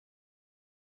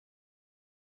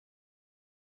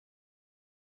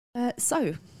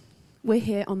So, we're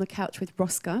here on the couch with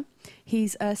Roska.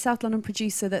 He's a South London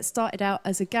producer that started out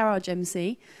as a garage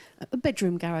MC, a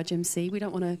bedroom garage MC. We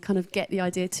don't want to kind of get the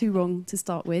idea too wrong to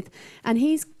start with. And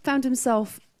he's found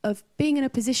himself of being in a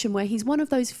position where he's one of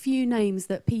those few names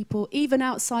that people, even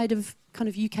outside of kind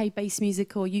of UK bass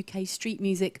music or UK street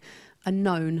music, are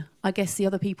known. I guess the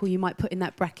other people you might put in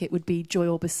that bracket would be Joy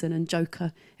Orbison and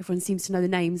Joker. Everyone seems to know the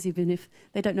names, even if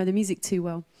they don't know the music too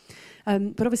well.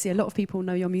 But obviously a lot of people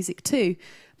know your music too,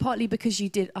 partly because you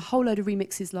did a whole load of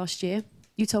remixes last year.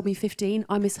 You told me 15,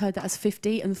 I misheard that as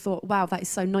 50 and thought, wow, that is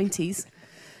so 90s.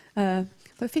 But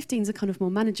 15 is a kind of more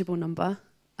manageable number,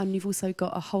 and you've also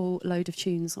got a whole load of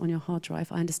tunes on your hard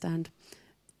drive, I understand.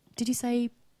 Did you say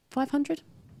 500?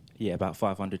 Yeah, about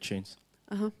 500 tunes.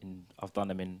 I've done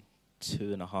them in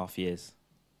 2.5 years.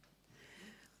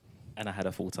 And I had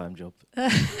a full-time job.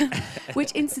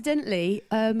 Which incidentally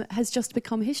has just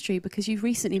become history, because you've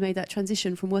recently made that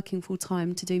transition from working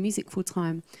full-time to do music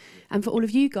full-time. And for all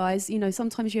of you guys, you know,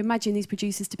 sometimes you imagine these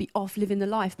producers to be off living the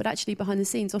life, but actually behind the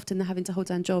scenes often they're having to hold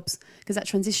down jobs, because that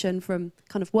transition from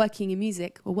kind of working in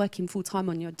music or working full-time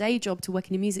on your day job to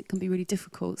working in music can be really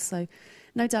difficult. So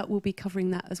no doubt we'll be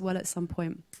covering that as well at some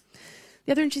point.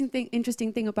 The other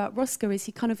interesting thing about Roska is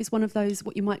he kind of is one of those,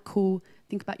 what you might call,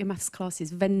 think about your maths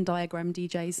classes, Venn diagram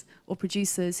DJs or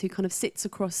producers who kind of sits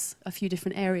across a few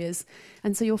different areas.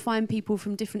 And so you'll find people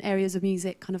from different areas of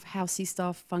music, kind of housey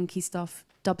stuff, funky stuff,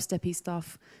 dubsteppy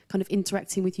stuff, kind of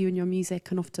interacting with you and your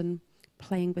music and often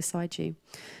playing beside you.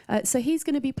 So he's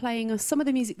going to be playing us some of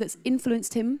the music that's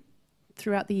influenced him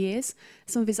throughout the years,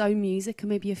 some of his own music and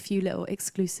maybe a few little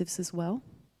exclusives as well,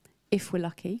 if we're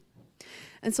lucky.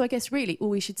 And so I guess really all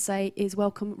we should say is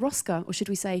welcome Roska, or should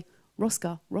we say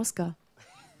Roska, Roska?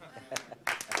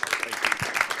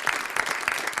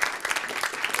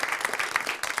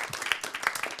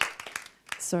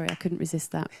 Sorry, I couldn't resist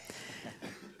that.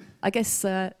 I guess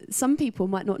some people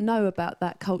might not know about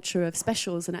that culture of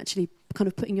specials and actually kind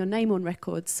of putting your name on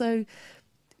records. So,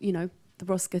 you know, the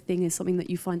Roska thing is something that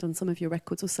you find on some of your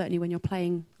records, or certainly when you're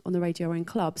playing on the radio or in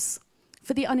clubs.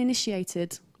 For the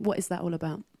uninitiated, what is that all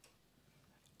about?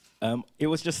 It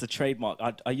was just a trademark.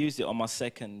 I used it on my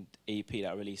second EP that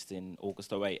I released in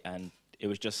August '08, and it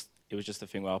was just a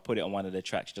thing where I put it on one of the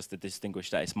tracks just to distinguish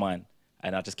that it's mine,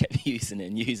 and I just kept using it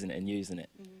and using it and using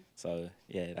it. So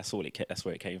yeah, that's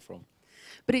where it came from.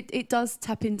 But it does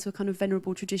tap into a kind of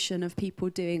venerable tradition of people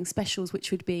doing specials,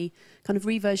 which would be kind of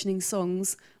reversioning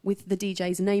songs with the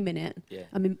DJ's name in it. Yeah.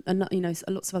 I mean, and, you know,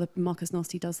 lots of other, Marcus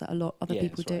Nasty does that a lot. Other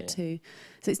people do it too.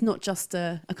 So it's not just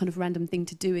a kind of random thing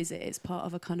to do, is it? It's part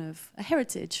of a kind of a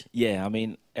heritage. Yeah, I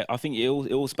mean, I think it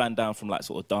all spanned down from like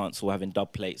sort of dance or having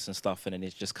dub plates and stuff, and then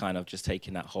it's just kind of just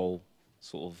taking that whole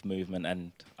sort of movement,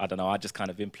 and I don't know, I just kind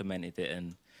of implemented it,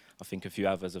 and I think a few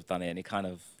others have done it, and it's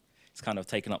kind of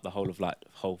taken up the whole of like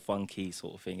whole funky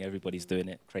sort of thing. Everybody's doing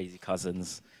it, Crazy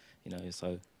Cousins, you know,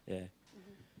 so yeah.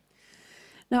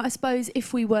 Now, I suppose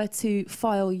if we were to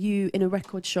file you in a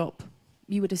record shop,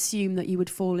 you would assume that you would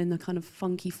fall in the kind of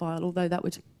funky file, although that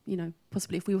would, you know,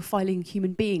 possibly if we were filing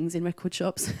human beings in record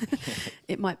shops,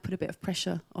 it might put a bit of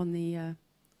pressure on the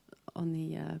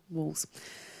walls.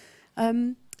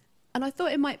 And I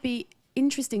thought it might be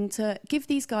interesting to give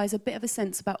these guys a bit of a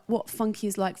sense about what funky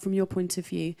is like from your point of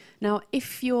view. Now,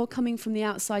 if you're coming from the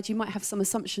outside, you might have some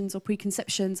assumptions or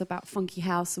preconceptions about funky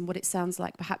house and what it sounds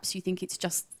like. Perhaps you think it's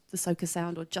just the soca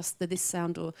sound, or just the this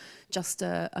sound, or just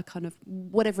a kind of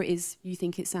whatever it is you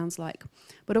think it sounds like.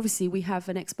 But obviously we have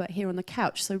an expert here on the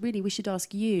couch, so really we should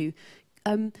ask you,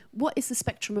 what is the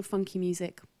spectrum of funky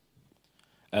music?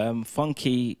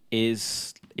 Funky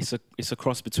is it's a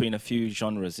cross between a few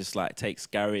genres. It's like it takes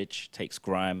garage, takes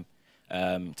grime,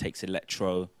 takes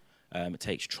electro, it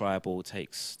takes tribal,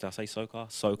 takes, did I say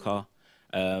soca?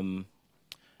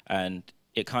 And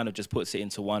it kind of just puts it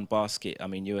into one basket. I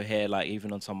mean, you hear like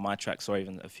even on some of my tracks, or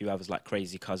even a few others like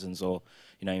Crazy Cousins or,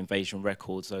 you know, Invasion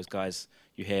Records, those guys,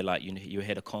 you hear like you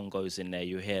hear the congos in there,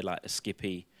 you hear like the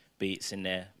skippy beats in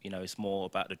there. You know, it's more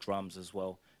about the drums as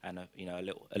well, and you know,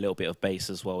 a little bit of bass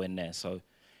as well in there. So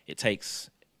it takes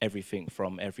everything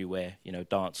from everywhere, you know,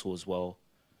 dancehall as well.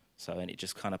 So, and it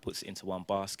just kind of puts it into one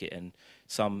basket. And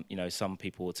some, you know, some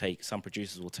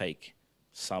producers will take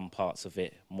some parts of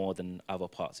it more than other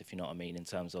parts, if you know what I mean, in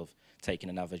terms of taking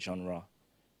another genre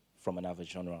from another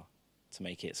genre to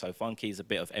make it. So funky is a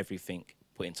bit of everything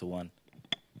put into one.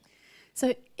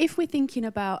 So if we're thinking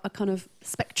about a kind of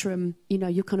spectrum, you know,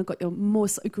 you've kind of got your more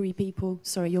soakery people,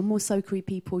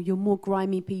 your more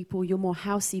grimy people, your more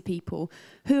housey people.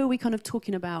 Who are we kind of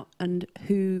talking about, and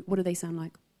what do they sound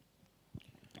like?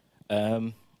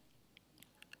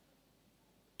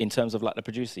 In terms of like the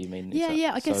producer, you mean? Yeah,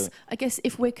 yeah. So I guess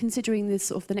if we're considering this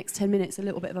sort of the next 10 minutes a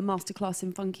little bit of a masterclass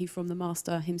in funky from the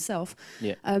master himself,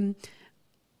 yeah.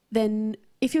 Then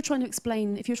if you're trying to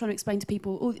explain to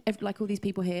people, like all these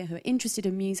people here who are interested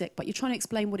in music, but you're trying to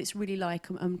explain what it's really like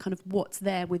and kind of what's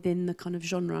there within the kind of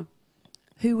genre,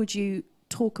 who would you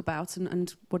talk about,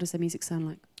 and what does their music sound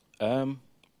like?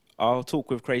 I'll talk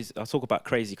about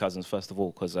Crazy Cousins first of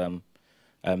all, because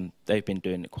they've been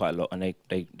doing it quite a lot, and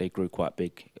they grew quite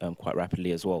big quite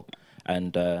rapidly as well.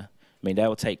 And I mean,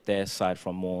 they'll take their side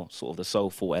from more sort of the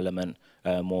soulful element,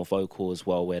 more vocal as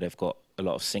well, where they've got a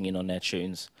lot of singing on their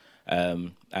tunes,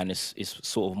 and it's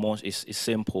sort of more it's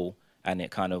simple, and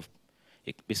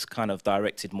it's kind of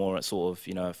directed more at sort of,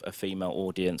 you know, a female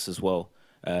audience as well,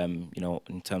 you know,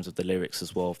 in terms of the lyrics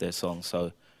as well of their songs.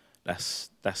 So that's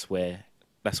where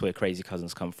Crazy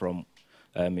Cousins come from.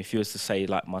 If you was to say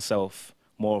like myself,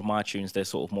 more of my tunes, they're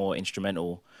sort of more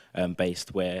instrumental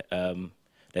based, where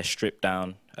they're stripped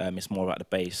down. It's more about the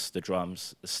bass, the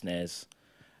drums, the snares,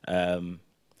 and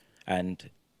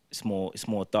it's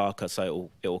more darker.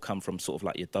 So it'll come from sort of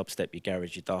like your dubstep, your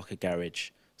garage, your darker garage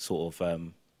sort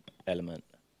of element.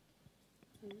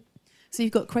 So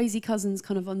you've got Crazy Cousins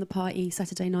kind of on the party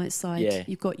Saturday night side. Yeah.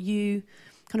 You've got you,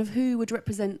 kind of who would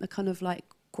represent the kind of like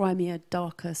grimier,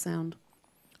 darker sound?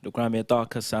 The grimier,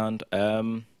 darker sound.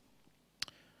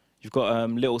 You've got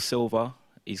Little Silver.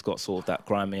 He's got sort of that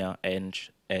grimier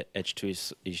edge to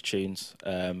his tunes.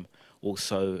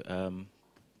 Also,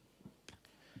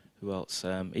 who else?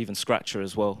 Even Scratcher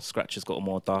as well. Scratcher's got a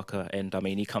more darker end. I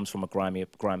mean, he comes from a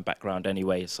grime background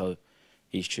anyway, so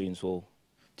his tunes will,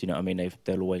 do you know what I mean?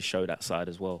 They'll always show that side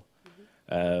as well.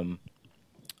 Mm-hmm.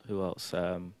 Who else?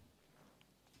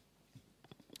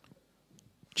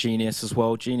 Genius as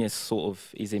well. Genius sort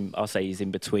of I'll say he's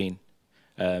in between,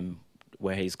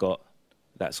 where he's got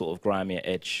that sort of grimier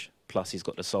edge, plus he's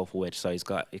got the soulful edge. So he's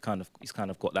kind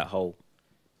of got that whole,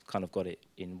 kind of got it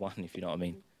in one, if you know what I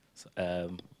mean. So,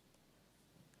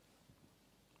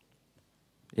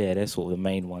 yeah, they're sort of the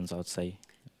main ones, I'd say.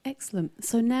 Excellent.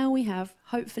 So now we have,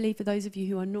 hopefully for those of you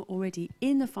who are not already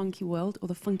in the funky world or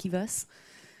the funkyverse,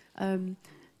 have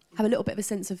a little bit of a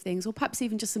sense of things, or perhaps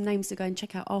even just some names to go and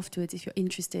check out afterwards if you're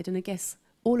interested. And I guess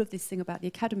all of this thing about the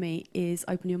Academy is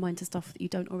open your mind to stuff that you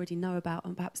don't already know about,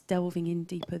 and perhaps delving in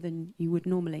deeper than you would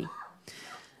normally.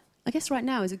 I guess right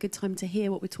now is a good time to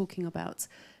hear what we're talking about.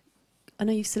 I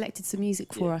know you've selected some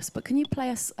music for us, but can you play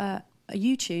us a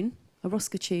U-tune, a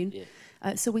Roska tune,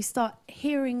 so we start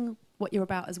hearing what you're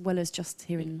about as well as just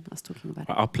hearing us talking about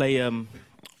it? I'll play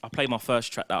my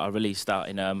first track that I released out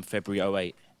in February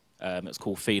 '08. It's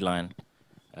called Feline.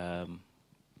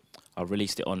 I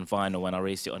released it on vinyl and I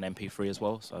released it on MP3 as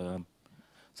well. So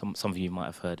some of you might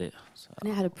have heard it. So and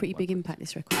it had a pretty big impact,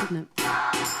 this record, didn't it?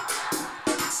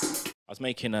 I was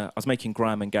making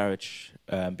grime and garage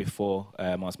before.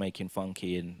 I was making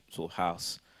funky and sort of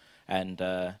house, and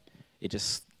it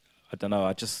just, I don't know.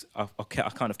 I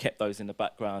kind of kept those in the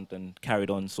background and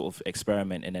carried on sort of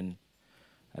experimenting,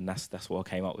 and that's what I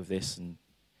came up with this. And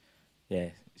yeah,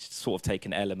 it's sort of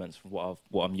taking elements from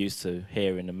what I'm used to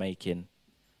hearing and making,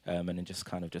 and then just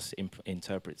kind of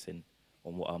interpreting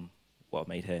on what I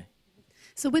made here.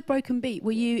 So with Broken Beat,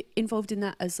 were you involved in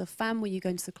that as a fan? Were you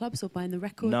going to the clubs or buying the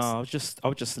records? No, I was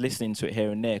just listening to it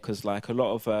here and there, because like a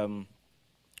lot of the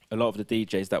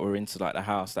DJs that were into like the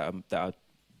house that are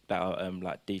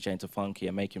like DJing to funky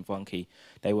and making funky,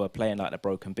 they were playing like the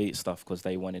Broken Beat stuff because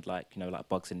they wanted, like, you know, like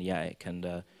Bugs in the Attic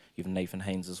and even Nathan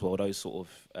Haynes as well, those sort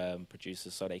of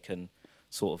producers, so they can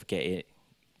sort of get it,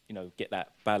 you know, get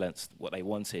that balance what they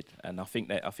wanted. And I think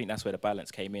that's where the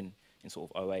balance came in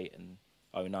sort of '08 and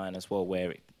 '09 as well,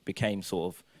 where it became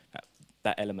sort of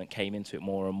that element came into it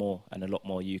more and more, and a lot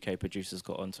more UK producers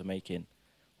got onto making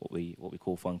what we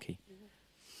call funky.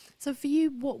 So for you,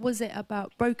 what was it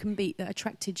about Broken Beat that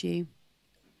attracted you?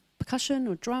 Percussion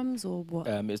or drums or what?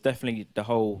 It's definitely the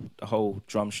whole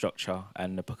drum structure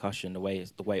and the percussion, the way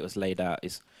it was laid out.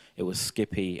 It was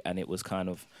skippy, and it was kind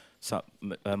of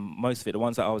most of it. The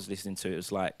ones that I was listening to,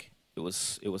 it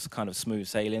was kind of smooth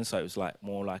sailing. So it was like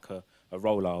more like a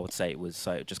roller, I would say it was.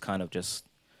 So it just kind of just,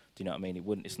 do you know what I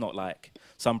mean? It's not like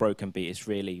some Broken Beat.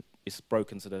 It's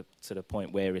broken to the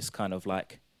point where it's kind of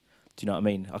like, do you know what I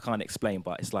mean? I can't explain,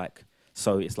 but it's like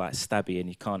stabby, and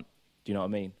you can't, do you know what I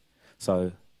mean?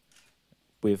 So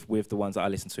with the ones that I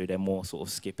listen to, they're more sort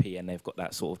of skippy, and they've got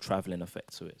that sort of travelling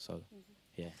effect to it. So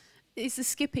yeah. Is the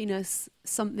skippiness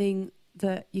something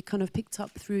that you kind of picked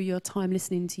up through your time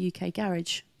listening to UK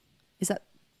garage? Is that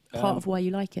part of why you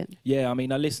like it? Yeah, I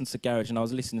mean, I listened to garage, and I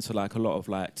was listening to like a lot of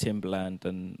like Timbaland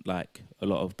and like a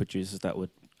lot of producers that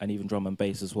would, and even drum and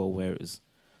bass as well, where it was,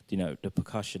 you know, the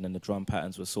percussion and the drum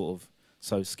patterns were sort of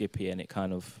so skippy, and it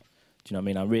kind of, do you know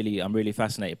what I mean? I'm really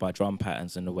fascinated by drum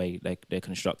patterns and the way they're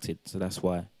constructed. So that's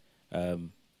why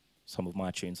some of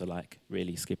my tunes are like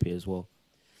really skippy as well.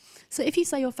 So if you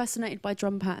say you're fascinated by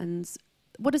drum patterns,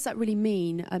 what does that really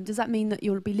mean? Does that mean that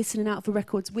you'll be listening out for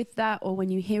records with that, or when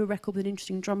you hear a record with an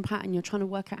interesting drum pattern, you're trying to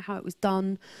work out how it was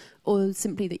done, or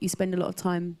simply that you spend a lot of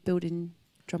time building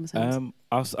drum sounds?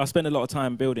 I spend a lot of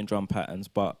time building drum patterns,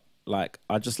 but like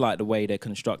I just like the way they're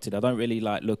constructed. I don't really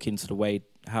like look into the way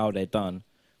how they're done,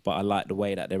 but I like the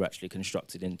way that they're actually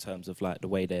constructed in terms of like the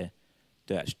way the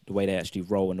way they actually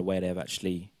roll and the way they've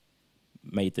actually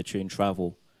made the tune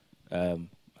travel.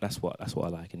 That's what I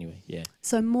like anyway. Yeah.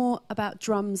 So more about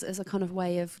drums as a kind of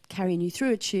way of carrying you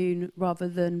through a tune, rather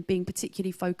than being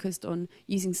particularly focused on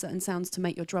using certain sounds to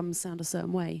make your drums sound a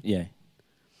certain way. Yeah.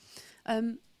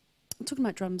 I'm talking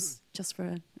about drums just for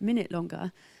a minute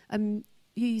longer. You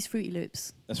use Fruity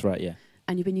Loops. That's right. Yeah.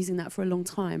 And you've been using that for a long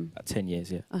time. 10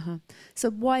 years. Yeah.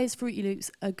 So why is Fruity Loops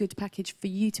a good package for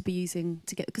you to be using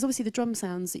to get? Because obviously the drum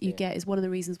sounds that you get is one of the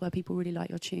reasons why people really like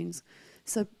your tunes.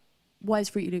 So why is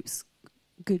Fruity Loops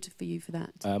good for you for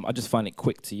that? I just find it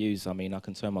quick to use. I mean, I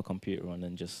can turn my computer on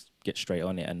and just get straight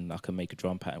on it, and I can make a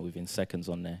drum pattern within seconds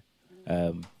on there.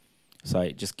 So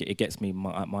it gets me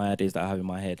my ideas that I have in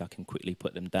my head. I can quickly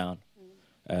put them down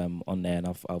on there, and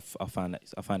I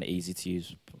found it easy to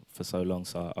use for so long.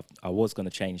 So I was going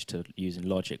to change to using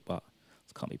Logic, but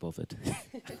I can't be bothered.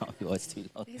 It's too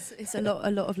long. It's a lot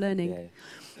of learning. Yeah.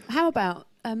 How about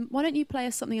why don't you play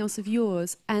us something else of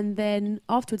yours, and then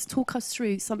afterwards talk us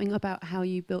through something about how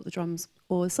you built the drums,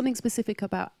 or something specific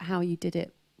about how you did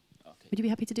it. Okay. Would you be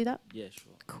happy to do that? Yeah,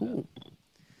 sure. Cool.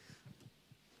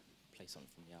 Play something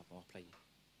from the album. I'll play.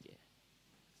 Yeah.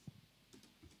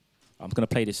 I'm gonna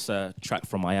play this track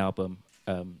from my album.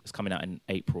 It's coming out in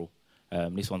April.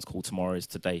 This one's called Tomorrow Is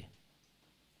Today.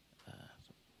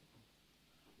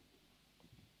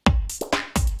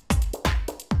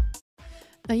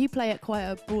 Now you play at quite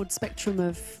a broad spectrum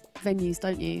of venues,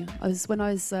 don't you? When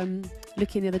I was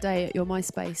looking the other day at your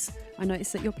MySpace, I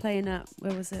noticed that you're playing at,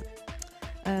 where was it?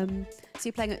 So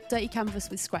you're playing at Dirty Canvas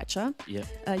with Scratcher. Yeah.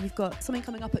 You've got something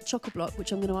coming up at Chock-a-Block,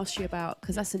 which I'm going to ask you about,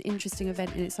 because that's an interesting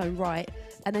event in its own right.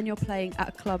 And then you're playing at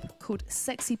a club called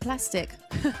Sexy Plastic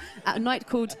at a night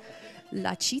called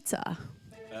La Cheetah.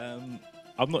 I'm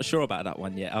not sure about that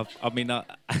one yet.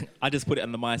 I just put it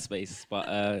on the MySpace,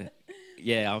 but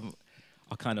yeah,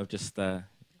 I kind of just.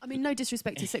 I mean, no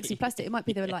disrespect to Sexy Plastic. It might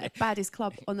be the like baddest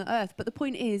club on the earth, but the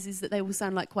point is that they all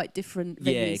sound like quite different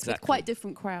venues with quite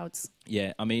different crowds.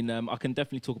 Yeah, I mean, I can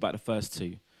definitely talk about the first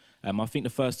two. I think the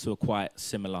first two are quite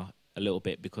similar a little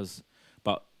bit because,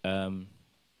 well,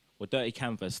 Dirty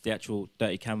Canvas, the actual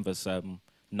Dirty Canvas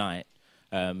night,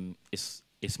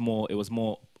 it was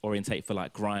more orientated for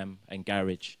like grime and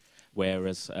garage,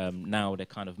 whereas now they're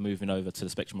kind of moving over to the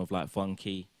spectrum of like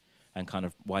funky and kind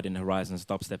of widening horizons.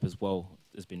 Dubstep as well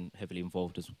has been heavily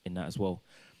involved in that as well.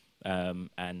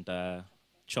 And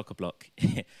Chock-a-Block.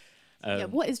 Yeah,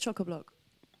 what is Chock-a-Block?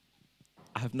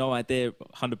 I have no idea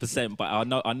 100%, but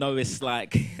I know it's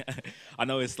like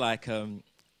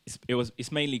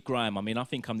it's mainly grime. I mean, I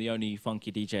think I'm the only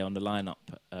funky DJ on the lineup.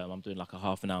 I'm doing like a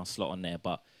half-an-hour slot on there,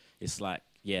 but it's like,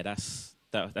 yeah, that's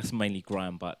mainly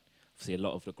grime. But obviously, a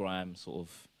lot of the grime sort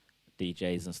of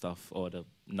DJs and stuff, or the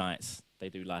nights, they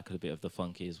do like a bit of the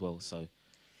funky as well. So,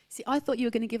 see, I thought you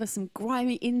were going to give us some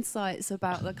grimy insights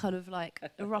about the kind of like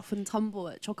the rough and tumble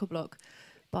at Chock-a-Block,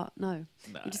 but no,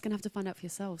 you're just going to have to find out for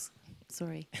yourselves.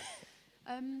 Sorry.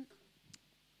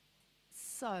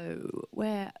 So,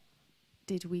 where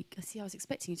did we... See, I was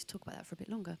expecting you to talk about that for a bit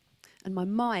longer, and my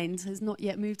mind has not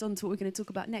yet moved on to what we're going to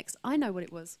talk about next. I know what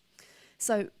it was.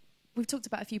 So, we've talked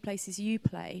about a few places you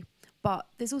play, but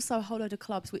there's also a whole load of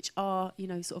clubs which are, you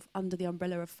know, sort of under the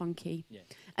umbrella of funky. Yeah.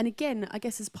 And again, I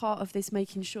guess as part of this,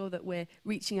 making sure that we're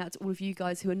reaching out to all of you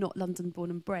guys who are not London born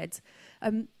and bred,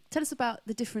 tell us about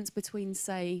the difference between,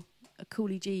 say, a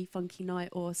Coolie G funky night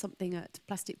or something at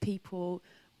Plastic People,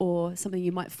 or something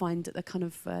you might find at the kind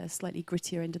of slightly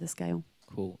grittier end of the scale.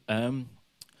 Cool.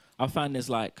 I found there's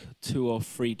like 2 or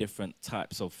 3 different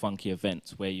types of funky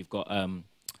events where you've got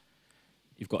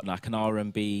like an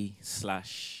R&B /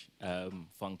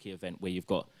 funky event where you've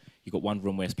got one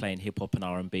room where it's playing hip hop and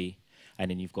R&B, and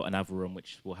then you've got another room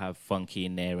which will have funky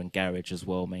in there and garage as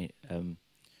well, mate.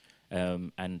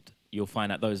 And you'll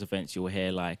find at those events you'll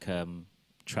hear like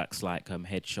tracks like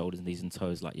Head, Shoulders, Knees and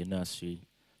Toes, like your nursery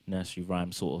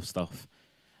rhyme sort of stuff,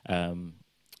 and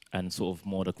sort of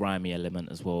more the grimy element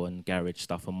as well, and garage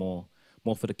stuff, and more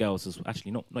for the girls as well.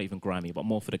 Actually, not even grimy, but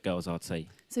more for the girls, I'd say.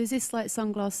 So is this like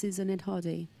Sunglasses and Ed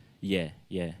Hardy? Yeah.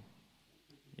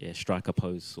 yeah, striker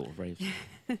pose sort of raves.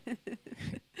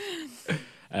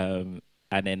 And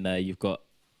then you've got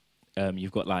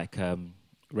like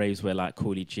raves where like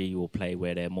Cooley G will play,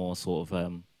 where they're more sort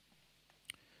of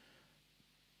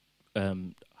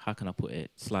how can I put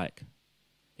it? It's like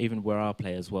even where I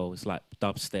play as well. It's like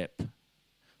dubstep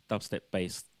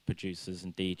based producers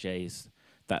and DJs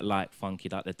that like funky,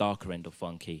 like the darker end of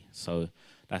funky. So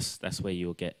that's where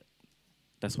you'll get.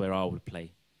 That's where I would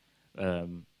play,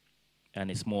 and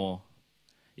it's more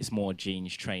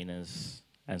jeans, trainers,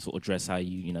 and sort of dress how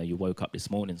you woke up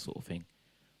this morning sort of thing.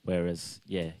 Whereas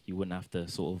you wouldn't have to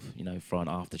sort of throw an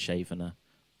aftershave and do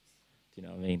you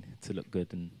know what I mean, to look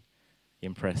good and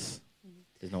impress.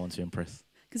 There's no one to impress.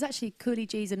 Because actually, Cooley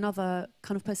G is another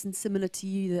kind of person similar to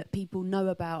you that people know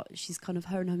about. She's kind of,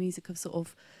 her and her music have sort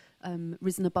of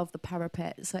risen above the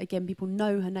parapet. So again, people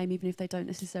know her name even if they don't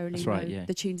necessarily know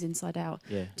the tunes inside out.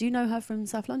 Yeah. Do you know her from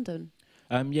South London?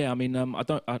 Yeah, I mean,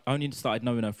 I only started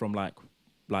knowing her from like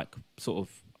sort of,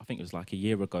 I think it was like a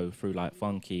year ago through like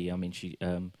funky. I mean, she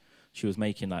was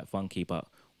making like funky, but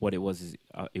what it was is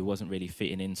it wasn't really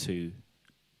fitting into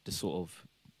the sort of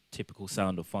typical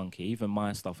sound of funky. Even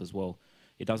my stuff as well,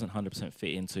 it doesn't 100%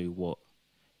 fit into what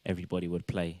everybody would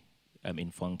play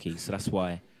in funky. So that's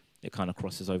why it kind of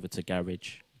crosses over to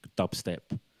garage,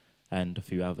 dubstep, and a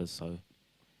few others. So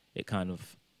it kind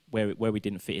of, where we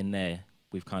didn't fit in there,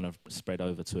 we've kind of spread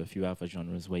over to a few other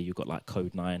genres where you've got like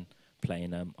Code 9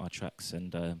 playing our tracks,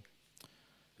 and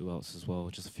who else as well?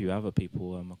 Just a few other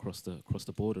people across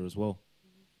the border as well.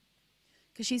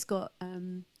 Because she's got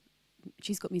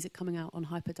music coming out on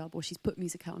Hyperdub, or she's put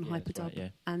music out on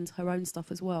Hyperdub, and her own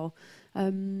stuff as well.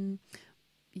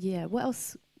 What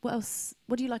else?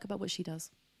 What do you like about what she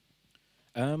does?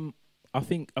 I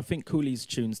think Cooley's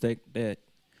tunes, they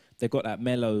got that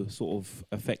mellow sort of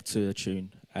effect to the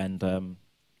tune, and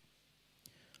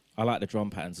I like the drum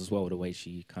patterns as well, the way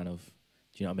she kind of,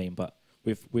 do you know what I mean? But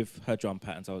with her drum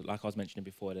patterns, like I was mentioning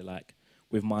before, they're like,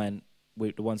 with mine,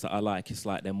 with the ones that I like, it's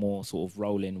like they're more sort of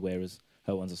rolling, whereas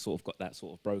her ones have sort of got that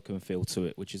sort of broken feel to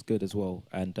it, which is good as well.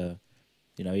 And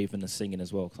even the singing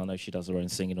as well, because I know she does her own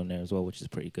singing on there as well, which is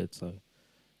pretty good. So,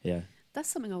 yeah. That's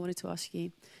something I wanted to ask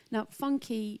you. Now,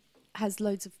 funky has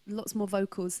lots more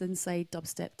vocals than, say,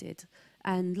 dubstep did,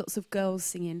 and lots of girls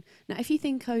singing. Now, if you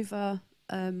think over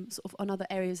sort of on other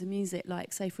areas of music,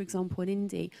 like, say, for example, in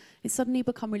indie, it's suddenly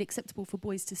become really acceptable for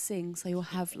boys to sing. So you'll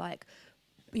have, like,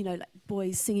 like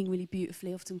boys singing really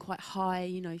beautifully, often quite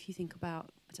high. If you think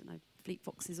about, I don't know, Fleet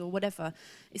Foxes or whatever,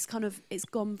 it's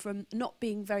gone from not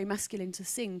being very masculine to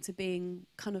sing to being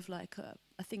kind of like a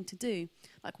thing to do.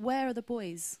 Like, where are the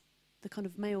boys, the kind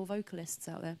of male vocalists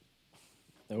out there?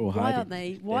 They're all hiding. Why aren't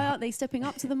they? Why aren't they stepping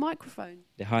up to the microphone?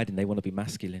 They're hiding. They want to be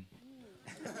masculine.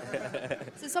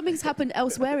 So something's happened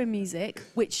elsewhere in music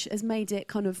which has made it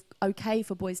kind of okay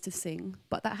for boys to sing,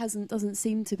 but that doesn't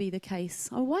seem to be the case.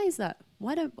 Oh, why is that?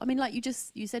 Like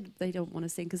you said they don't want to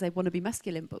sing because they want to be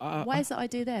masculine, but why is that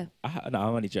idea there? No,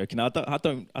 I'm only joking. I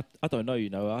don't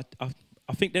know.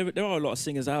 I think there are a lot of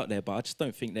singers out there, but I just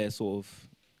don't think they're sort of,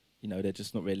 they're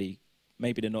just not really.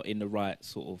 Maybe they're not in the right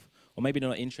sort of, or maybe they're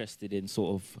not interested in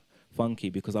sort of funky,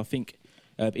 because I think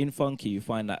in funky you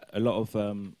find that a lot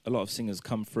of singers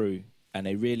come through and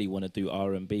they really want to do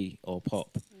R&B or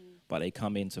pop, but they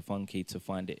come into funky to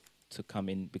find it, to come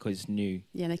in because it's new.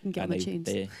 Yeah, they can get on the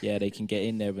tunes. They can get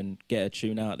in there and get a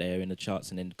tune out there in the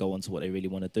charts and then go on to what they really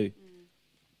want to do.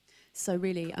 So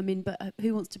really, but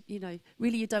who wants to,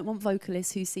 really you don't want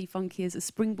vocalists who see funky as a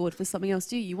springboard for something else,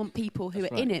 do you? You want people who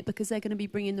are in it because they're going to be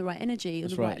bringing the right energy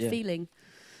and the right feeling.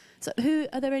 So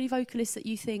are there any vocalists that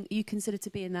you think you consider to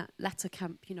be in that latter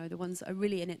camp, the ones that are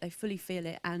really in it, they fully feel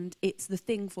it, and it's the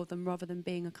thing for them rather than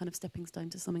being a kind of stepping stone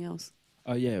to something else?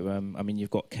 Oh, yeah. You've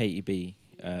got Katie B.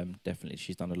 Definitely,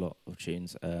 she's done a lot of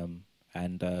tunes.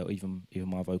 And even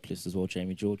my vocalist as well,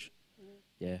 Jamie George.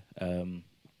 Yeah.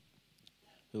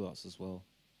 Who else as well?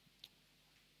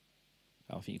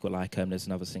 I think you've got like, there's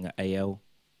another singer, AL.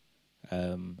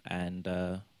 And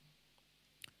I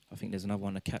think there's another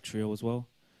one, a Catriel as well.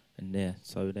 And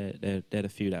so they're the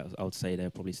few that I would say they're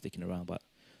probably sticking around, but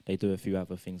they do a few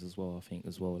other things as well, I think,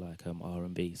 as well, like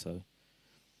R&B. So,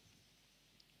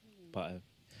 but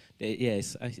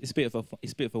it's a bit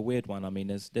of a weird one. I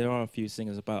mean, there are a few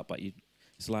singers about, but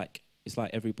it's like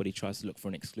everybody tries to look for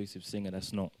an exclusive singer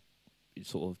that's not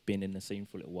sort of been in the scene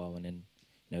for a little while, and then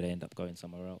they end up going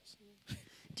somewhere else.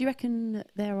 Do you reckon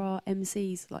there are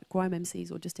MCs, like grime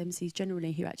MCs or just MCs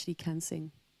generally, who actually can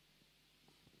sing?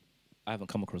 I haven't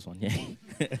come across one yet.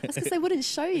 That's because they wouldn't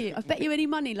show you. I bet you any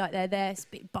money, like they're there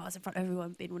spitting bars in front of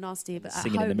everyone, being all nasty, but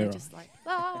singing at home in the mirror. they're just like,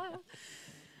 ah.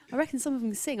 I reckon some of them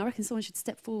can sing. I reckon someone should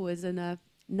step forwards and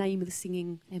name of the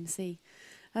singing MC.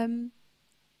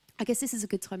 I guess this is a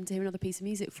good time to hear another piece of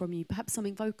music from you, perhaps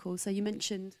something vocal. So you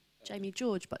mentioned Jamie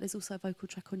George, but there's also a vocal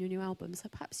track on your new album. So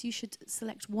perhaps you should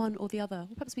select one or the other.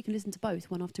 Or perhaps we can listen to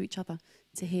both, one after each other,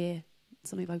 to hear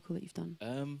something vocal that you've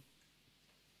done.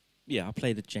 Yeah, I'll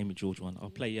play the Jamie George one.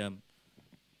 I'll play I'll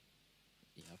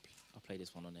play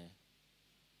this one on there.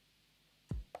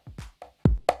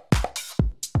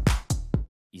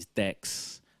 His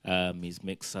decks, his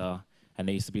mixer, and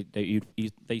they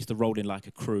used to roll in like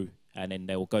a crew, and then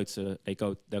they'll go to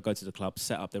the club,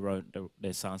 set up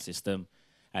their sound system,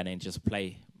 and then just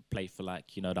play for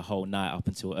like, you know, the whole night up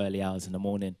until early hours in the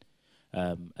morning.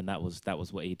 And that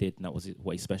was what he did, and that was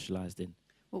what he specialised in.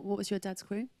 What was your dad's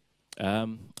crew? I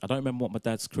don't remember what my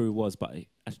dad's crew was, but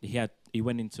he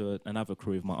went into another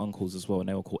crew with my uncles as well, and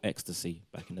they were called Ecstasy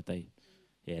back in the day.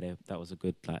 Yeah, that was a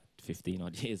good like 15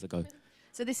 odd years ago.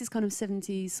 So this is kind of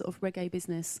 70s sort of reggae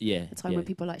business. Yeah, the time when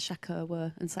people like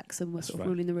Shaka and Saxon were sort of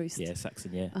ruling the roost. Yeah,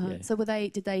 Saxon. Yeah, yeah. So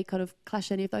did they kind of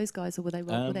clash any of those guys, or were they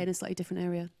in a slightly different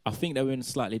area? I think they were in a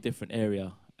slightly different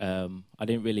area. I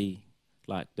didn't really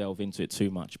like delve into it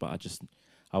too much, but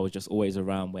I was just always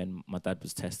around when my dad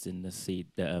was testing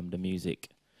the music,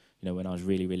 you know, when I was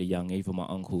really, really young, even my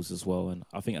uncles as well. And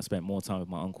I think I spent more time with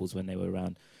my uncles when they were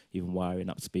around, even wiring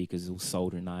up speakers, all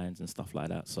soldering irons and stuff like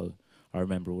that. So I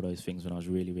remember all those things when I was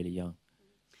really, really young.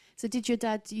 So did your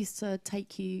dad used to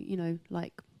take you, you know,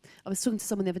 like, I was talking to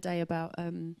someone the other day about,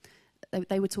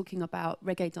 they were talking about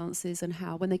reggae dances and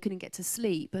how when they couldn't get to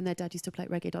sleep and their dad used to play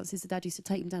reggae dances, the dad used to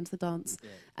take them down to the dance,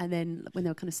 and then when they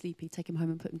were kind of sleepy, take them home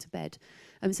and put them to bed.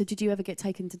 So did you ever get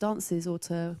taken to dances or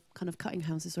to kind of cutting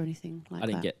houses or anything like that?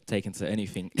 I didn't get taken to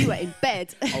anything. You were in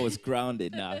bed. I was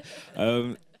grounded now.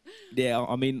 Yeah,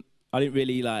 I mean, I didn't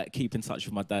really like keep in touch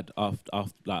with my dad after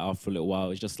a little while. It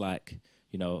was just like,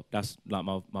 you know, that's like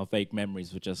my vague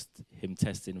memories were just him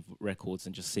testing records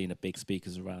and just seeing the big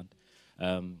speakers around.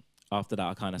 After that,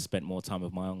 I kind of spent more time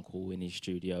with my uncle in his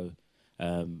studio,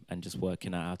 and just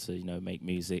working out how to, you know, make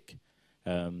music,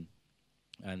 and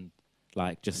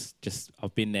like just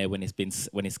I've been there when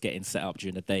it's getting set up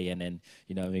during the day, and then,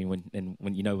 you know, I mean,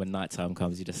 when nighttime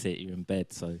comes, you just sit you're in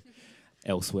bed. So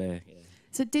elsewhere. Yeah.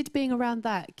 So did being around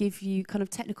that give you kind of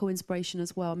technical inspiration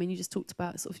as well? I mean, you just talked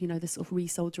about sort of, you know, the sort of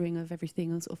resoldering of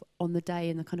everything and sort of on the day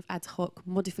and the kind of ad hoc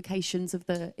modifications of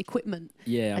the equipment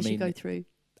as you go through.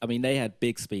 I mean, they had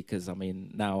big speakers. I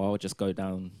mean, now I'll just go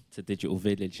down to Digital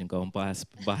Village and go and buy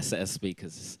a set of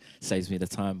speakers. It saves me the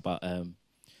time. But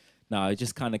no, it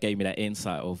just kind of gave me that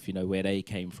insight of, you know, where they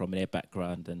came from, their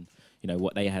background, and, you know,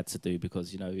 what they had to do,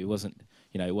 because, you know, it wasn't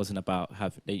about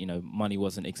you know, money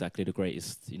wasn't exactly the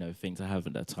greatest, you know, thing to have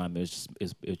at that time. It was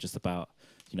just about,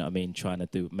 you know what I mean, trying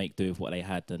to make do with what they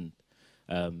had. And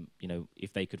you know,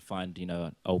 if they could find, you know,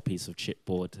 an old piece of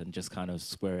chipboard and just kind of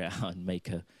square it out and make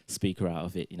a speaker out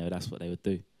of it, you know, that's what they would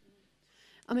do.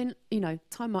 I mean, you know,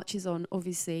 time marches on,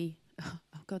 obviously. Oh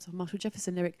God, Marshall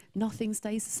Jefferson lyric, nothing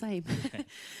stays the same.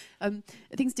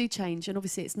 Things do change, and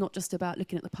obviously it's not just about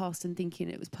looking at the past and thinking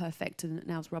it was perfect and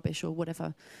now it's rubbish or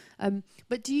whatever.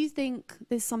 But do you think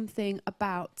there's something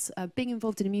about being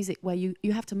involved in music where you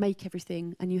have to make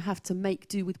everything and you have to make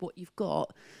do with what you've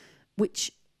got,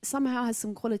 which somehow has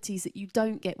some qualities that you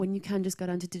don't get when you can just go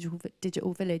down to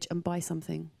Digital Village and buy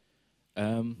something?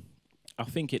 I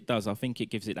think it does. I think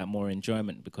it gives it that more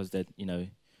enjoyment because they're, you know,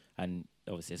 and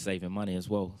obviously it's saving money as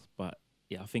well. But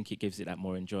yeah, I think it gives it that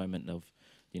more enjoyment of,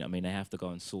 you know what I mean, they have to go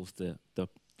and source the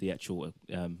actual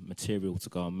material to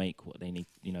go and make what they need,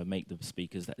 you know, make the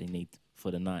speakers that they need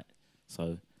for the night.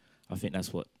 So I think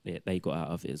that's what they got out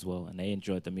of it as well, and they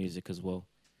enjoyed the music as well.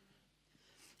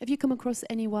 Have you come across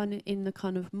anyone in the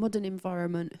kind of modern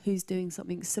environment who's doing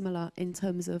something similar in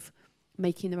terms of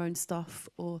making their own stuff,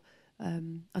 or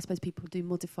I suppose people do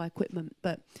modify equipment,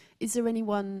 but is there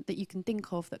anyone that you can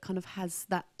think of that kind of has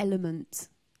that element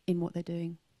in what they're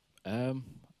doing?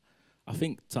 I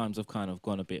think times have kind of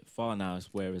gone a bit far now,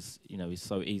 whereas, you know, it's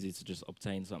so easy to just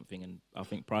obtain something, and I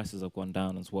think prices have gone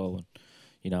down as well. And,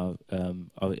 you know,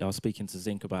 I was speaking to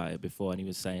Zinc about it before, and he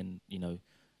was saying, it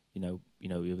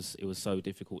was so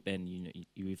difficult then. You know,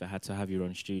 you either had to have your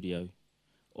own studio,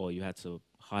 or you had to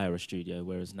hire a studio,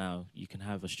 whereas now you can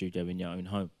have a studio in your own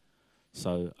home.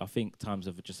 So I think times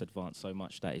have just advanced so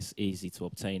much that it's easy to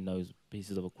obtain those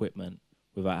pieces of equipment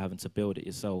without having to build it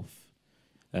yourself,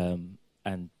 and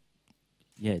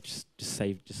yeah, just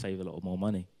save a lot more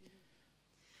money.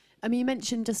 I mean, you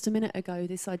mentioned just a minute ago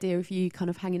this idea of you kind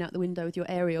of hanging out the window with your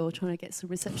aerial, trying to get some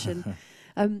reception.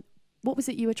 What was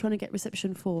it you were trying to get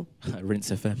reception for?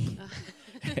 Rinse FM.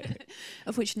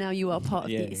 Of which now you are part of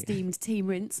the esteemed team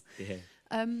Rinse. Yeah.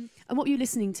 And what were you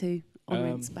listening to on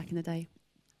Rinse back in the day?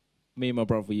 me and my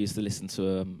brother used to listen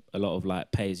to a lot of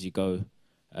like Pay As You Go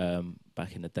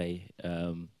back in the day.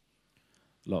 A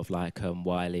lot of like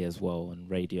Wiley as well and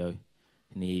radio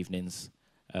in the evenings.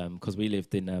 Because we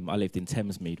lived in, I lived in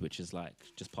Thamesmead, which is like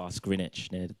just past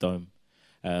Greenwich near the Dome.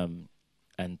 And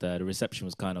the reception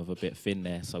was kind of a bit thin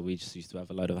there, so we just used to have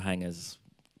a load of hangers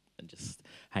and just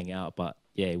hang out. But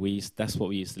yeah, that's what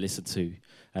we used to listen to,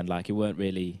 and like there weren't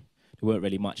really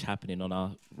much happening on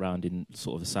our round in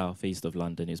sort of the southeast of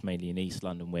London. It was mainly in East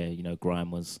London where grime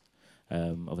was.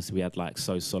 Obviously, we had like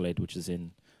So Solid, which is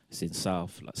in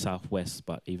southwest,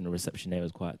 but even the reception there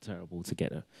was quite terrible to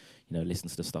get listen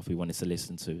to the stuff we wanted to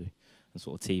listen to. And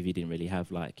sort of TV didn't really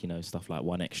have like stuff like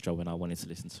One Extra when I wanted to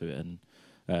listen to it, and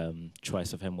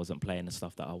Choice FM wasn't playing the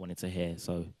stuff that I wanted to hear.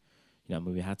 So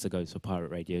we had to go to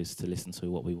pirate radios to listen to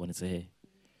what we wanted to hear.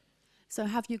 So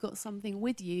have you got something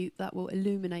with you that will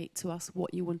illuminate to us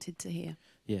what you wanted to hear?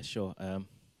 Yeah, sure.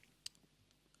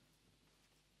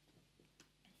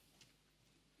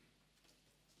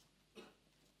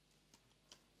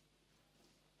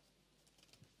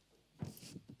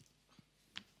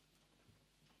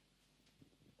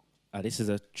 This is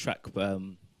a track by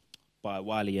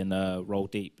Wiley and Roll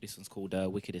Deep. This one's called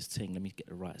Wickedest Ting. Let me get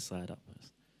the right side up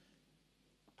first.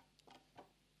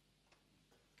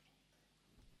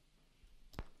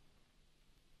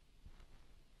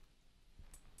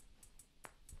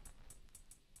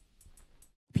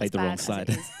 Played the wrong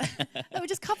side. No, we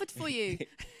just covered for you.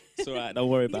 It's all right, don't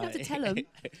worry about it. You didn't have to tell them.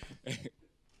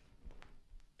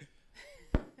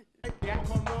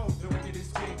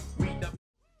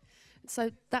 So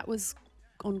that was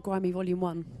on Grimy Volume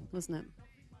 1, wasn't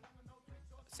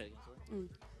it?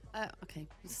 Okay,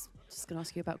 just going to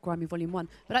ask you about Grimy Volume 1.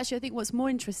 But actually, I think what's more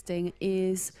interesting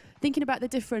is thinking about the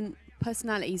different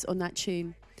personalities on that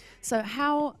tune. So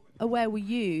how aware were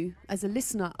you, as a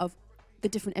listener, of the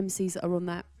different MCs that are on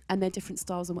that and their different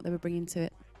styles and what they were bringing to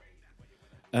it?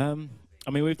 I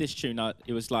mean, with this tune,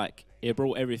 it was like, it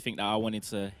brought everything that I wanted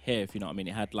to hear, if you know what I mean.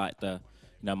 It had like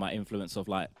my influence of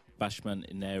like Bashment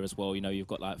in there as well. You've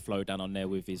got like Flow down on there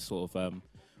with his sort of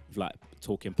with like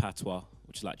talking patois,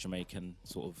 which is like Jamaican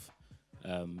sort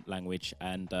of language,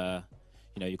 and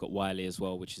you've got Wiley as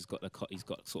well, which he's got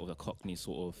sort of a Cockney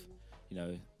sort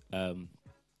of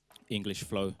English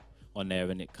flow on there,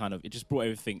 and it just brought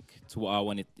everything to what I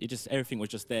wanted. Everything was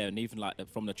just there, and even like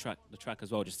from the track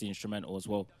as well, just the instrumental as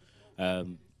well.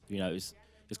 It's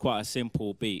quite a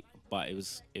simple beat, but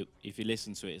if you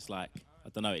listen to it, it's like, I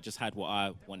don't know, it just had what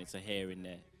I wanted to hear in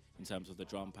there in terms of the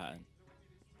drum pattern,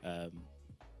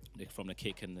 from the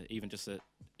kick, and even just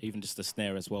the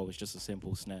snare as well. It's just a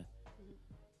simple snare.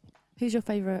 Who's your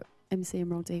favourite MC in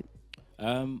Roll Deep?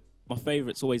 My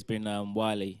favourite's always been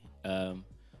Wiley. Don't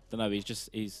know, his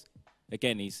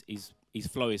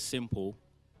flow is simple,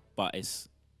 but it's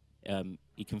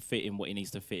he can fit in what he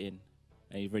needs to fit in,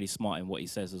 and he's really smart in what he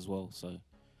says as well. So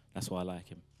that's why I like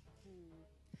him.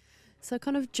 So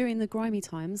kind of during the grimy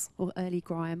times, or early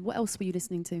grime, what else were you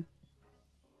listening to?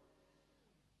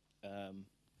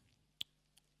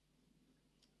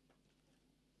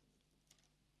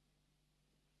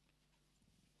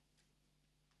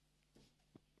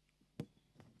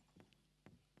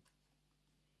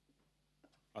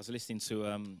 I was listening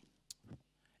to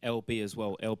LB as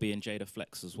well, LB and Jada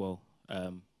Flex as well. I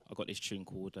got this tune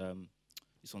called,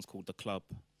 this one's called The Club.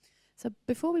 So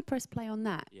before we press play on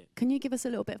that, can you give us a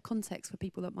little bit of context for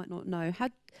people that might not know?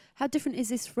 How different is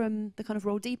this from the kind of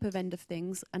Roll Deeper end of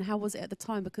things, and how was it at the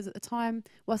time? Because at the time,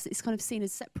 whilst it's kind of seen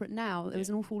as separate now, there was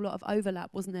an awful lot of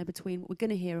overlap, wasn't there, between what we're going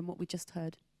to hear and what we just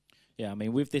heard? Yeah, I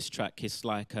mean, with this track, it's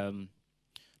like,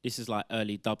 this is like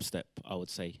early dubstep, I would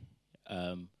say,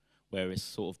 where it's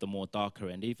sort of the more darker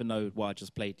end. Even though what I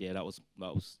just played,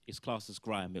 it's classed as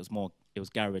grime. It was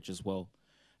garage as well.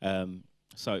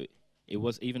 So it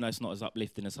was, even though it's not as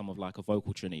uplifting as some of like a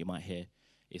vocal tune that you might hear,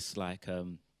 it's like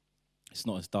it's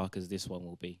not as dark as this one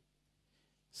will be.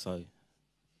 So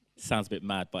it sounds a bit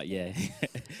mad, but yeah.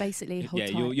 Basically, hold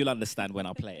tight. You'll understand when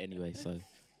I play it anyway. So.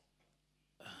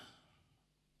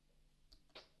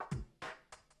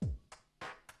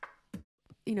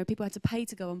 People had to pay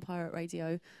to go on pirate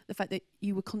radio. The fact that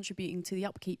you were contributing to the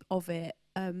upkeep of it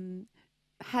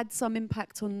had some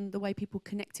impact on the way people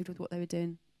connected with what they were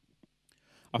doing.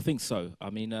 I think so. I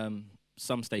mean,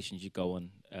 some stations you go on,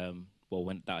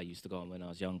 that I used to go on when I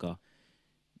was younger,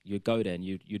 you'd go there and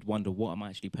you'd wonder what I'm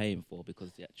actually paying for,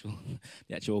 because the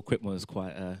actual equipment was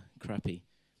quite crappy.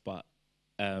 But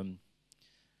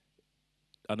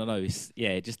I don't know.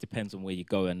 It just depends on where you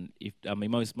go. And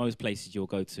most places you'll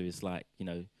go to is like,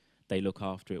 they look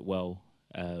after it well.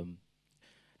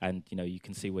 and you know you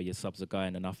can see where your subs are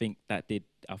going, and I think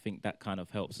that kind of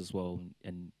helps as well,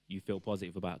 and you feel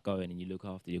positive about going, and you look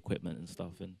after the equipment and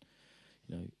stuff, and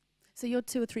you know. So you're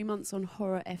 2 or 3 months on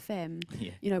Horror FM.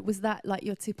 Yeah. You know, was that like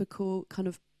your typical kind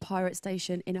of pirate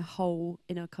station in a hole,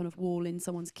 in a kind of wall in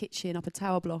someone's kitchen up a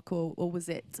tower block, or was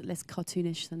it less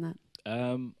cartoonish than that?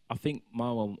 I think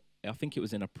my one, I think it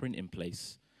was in a printing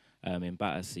place in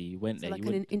Battersea. You went so there. Like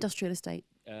an industrial estate?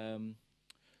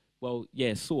 Well,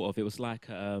 yeah, sort of. It was like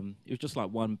it was just like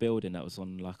one building that was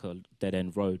on like a dead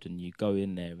end road, and you go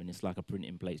in there and it's like a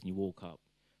printing place, and you walk up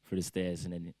through the stairs,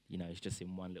 and then you know it's just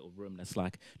in one little room that's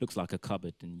like looks like a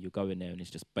cupboard, and you go in there and it's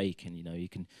just bacon. You know, you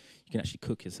can actually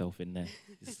cook yourself in there.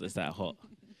 It's that hot.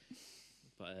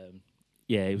 But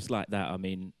yeah, it was like that. I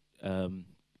mean,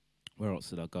 where else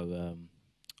did I go?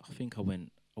 I think I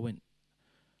went.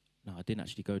 No, I didn't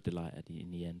actually go to Delight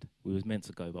in the end. We was meant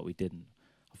to go, but we didn't.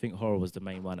 I think Horror was the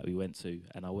main one that we went to,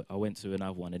 and I went to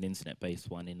another one, an internet-based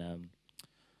one in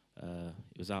it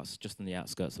was just on the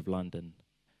outskirts of London.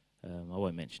 I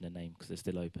won't mention the name because they're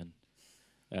still open.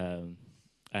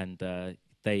 And their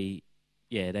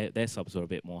subs were a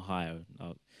bit more higher.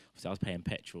 Obviously, I was paying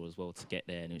petrol as well to get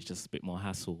there, and it was just a bit more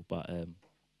hassle. But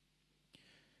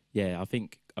yeah, I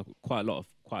think quite a lot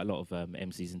of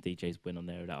MCs and DJs went on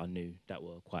there that I knew that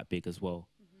were quite big as well.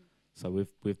 Mm-hmm. So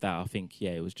with that, I think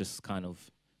it was just kind of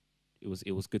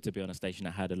it was good to be on a station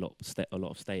that had a lot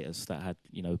of status, that had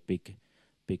big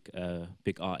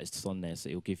artists on there, so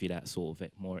it'll give you that sort of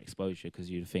more exposure, because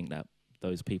you'd think that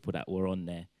those people that were on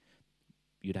there,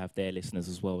 you'd have their listeners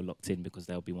as well locked in, because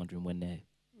they'll be wondering when they're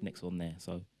next on there.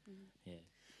 So yeah.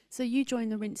 So you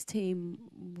joined the Rinse team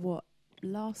what,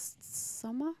 last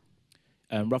summer?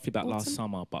 Roughly about Autumn? last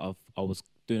summer, but I was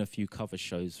doing a few cover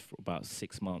shows for about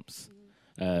 6 months,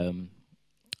 and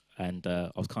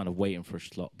I was kind of waiting for a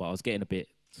slot, but I was getting a bit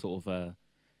sort of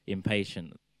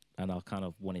impatient, and I kind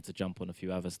of wanted to jump on a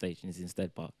few other stations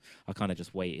instead, but I kind of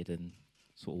just waited and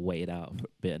sort of waited out for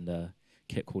a bit, and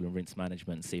kept calling Rinse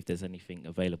management and see if there's anything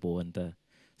available, and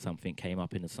something came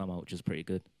up in the summer, which was pretty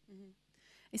good.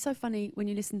 It's so funny when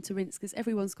you listen to Rinse, because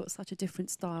everyone's got such a different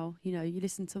style. You know, you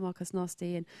listen to Marcus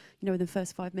Nasty, and you know, in the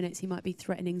first 5 minutes, he might be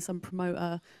threatening some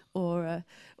promoter, or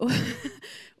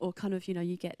kind of, you know,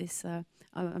 you get this.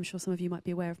 I'm sure some of you might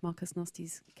be aware of Marcus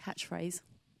Nasty's catchphrase.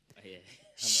 Yeah.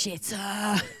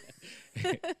 Shitter.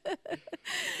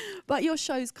 But your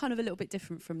show's kind of a little bit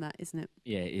different from that, isn't it?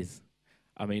 Yeah, it is.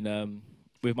 I mean,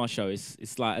 with my show,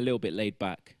 it's like a little bit laid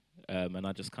back, and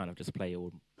I just kind of just play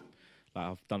all. Like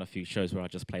I've done a few shows where I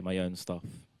just play my own stuff,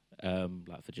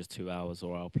 like for just 2 hours,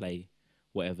 or I'll play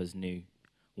whatever's new,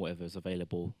 whatever's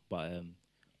available. But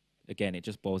again, it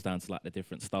just boils down to like the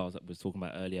different styles that we were talking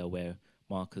about earlier, where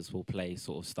Marcus will play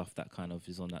sort of stuff that kind of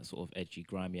is on that sort of edgy,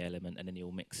 grimy element, and then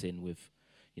he'll mix in with,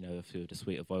 you know, a few of the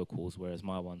sweeter vocals, whereas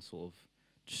my one's sort of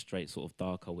just straight sort of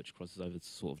darker, which crosses over to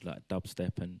sort of like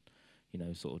dubstep and, you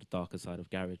know, sort of the darker side of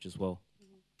garage as well.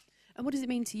 And what does it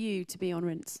mean to you to be on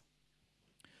Rinse?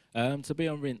 To be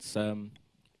on Rinse,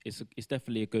 it's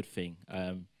definitely a good thing.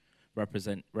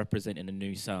 Representing a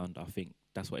new sound, I think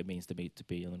that's what it means to me to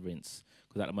be on Rinse.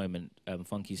 Because at the moment,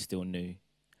 funky's still new.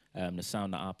 The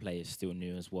sound that I play is still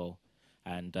new as well,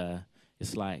 and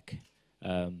it's like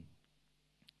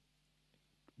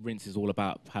Rinse is all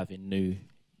about having new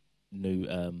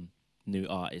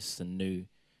artists and new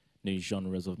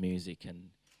genres of music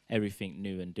and everything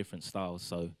new and different styles.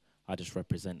 So I just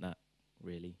represent that,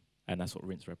 really. And that's what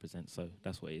Rinse represents, so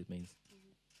that's what it means.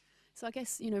 So I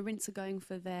guess, you know, Rinse are going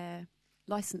for their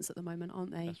license at the moment,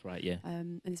 aren't they? That's right, yeah.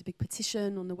 And there's a big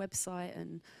petition on the website,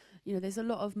 and, you know, there's a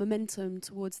lot of momentum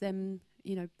towards them,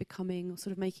 you know, becoming,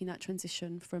 sort of making that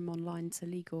transition from online to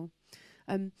legal.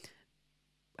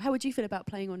 How would you feel about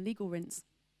playing on legal Rinse?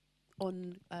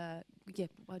 On, I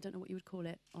don't know what you would call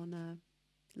it, on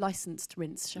licensed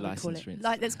Rinse, shall we call it? Rinse.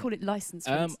 Let's call it licensed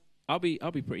Rinse. I'll be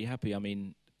pretty happy. I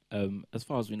mean, as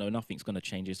far as we know, nothing's going to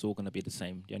change. It's all going to be the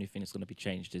same. The only thing that's going to be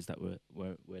changed is that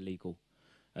we're legal.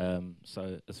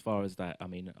 So as far as that, I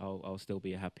mean, I'll still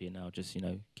be happy, and I'll just, you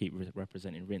know, keep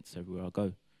representing Rinse everywhere I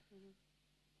go.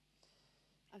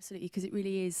 Absolutely, because it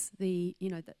really is the, you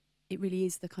know, it really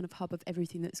is the kind of hub of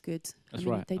everything that's good. That's I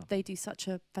mean, right. They do such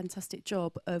a fantastic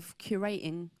job of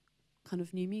curating kind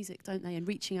of new music, don't they, and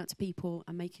reaching out to people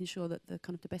and making sure that the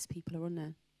kind of the best people are on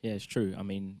there. Yeah, it's true. I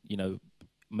mean, you know,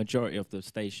 majority of the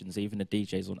stations, even the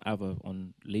DJs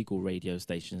on legal radio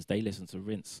stations, they listen to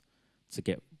Rinse to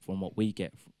get from what we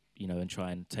get, you know, and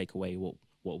try and take away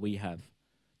what we have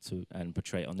to and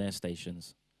portray it on their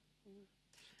stations.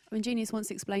 I mean, Genius once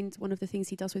explained one of the things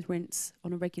he does with Rinse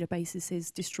on a regular basis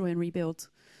is destroy and rebuild,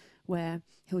 where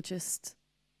he'll just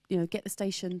you know, get the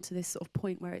station to this sort of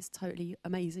point where it's totally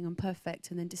amazing and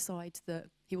perfect, and then decide that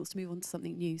he wants to move on to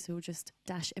something new. So he'll just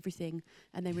dash everything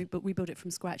and then rebuild it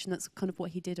from scratch. And that's kind of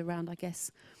what he did around, I guess,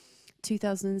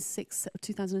 2006 or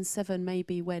 2007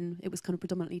 maybe, when it was kind of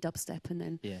predominantly dubstep, and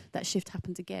then that shift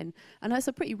happened again. And that's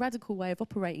a pretty radical way of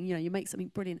operating. You know, you make something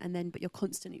brilliant, and then but you're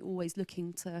constantly always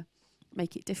looking to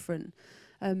make it different.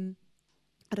 I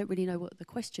don't really know what the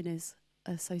question is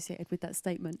associated with that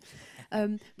statement,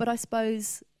 but I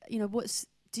suppose, you know,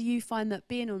 do you find that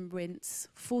being on Rinse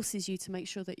forces you to make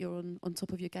sure that you're on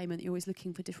top of your game and that you're always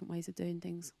looking for different ways of doing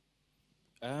things?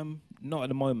 Not at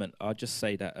the moment. I'll just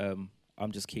say that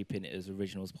I'm just keeping it as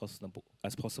original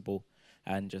as possible,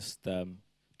 and just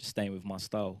staying with my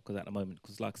style. Because at the moment,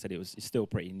 because like I said, it's still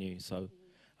pretty new. So,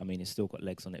 I mean, it's still got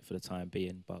legs on it for the time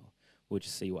being. But we'll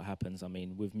just see what happens. I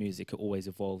mean, with music, it always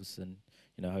evolves, and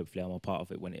you know, hopefully, I'm a part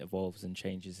of it when it evolves and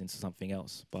changes into something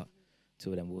else. But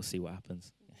till then, we'll see what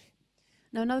happens.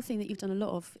 Now, another thing that you've done a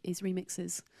lot of is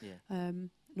remixes. Yeah.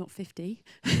 Not 50,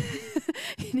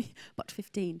 but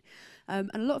 15. And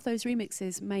a lot of those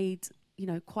remixes made, you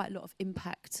know, quite a lot of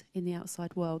impact in the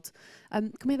outside world.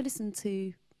 Can we have a listen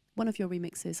to one of your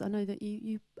remixes? I know that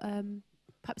you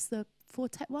perhaps the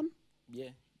Fortet one? Yeah.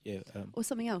 Or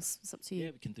something else. It's up to you.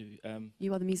 Yeah, we can do.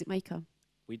 You are the music maker.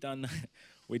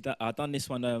 I done this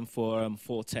one for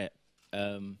Fortet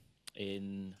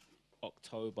in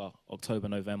October,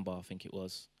 November, I think it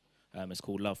was. It's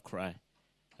called Love Cry.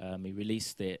 We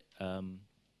released it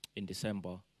in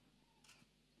December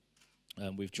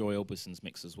with Joy Orbison's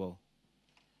mix as well.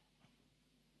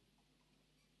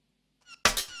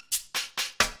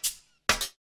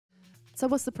 So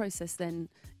what's the process then?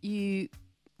 I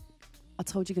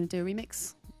told you're going to do a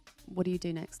remix. What do you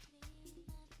do next?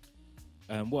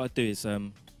 What I do is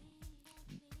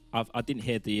I didn't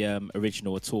hear the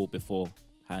original at all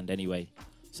beforehand anyway,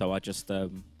 so I just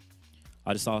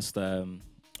asked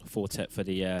Fortet for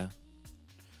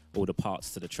all the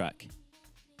parts to the track,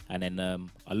 and then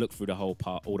I look through all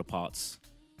the parts,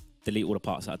 delete all the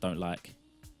parts that I don't like,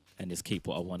 and just keep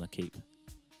what I want to keep.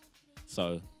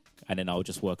 So, and then I'll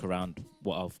just work around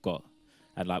what I've got.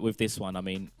 And like with this one, I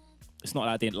mean, it's not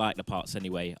that I didn't like the parts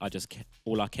anyway.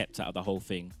 All I kept out of the whole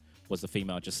thing was the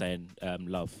female just saying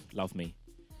love me,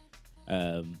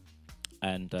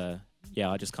 yeah,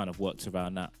 I just kind of worked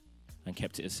around that and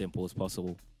kept it as simple as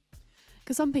possible.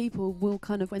 Because some people will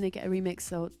kind of, when they get a remix,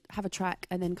 they'll have a track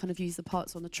and then kind of use the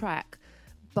parts on the track.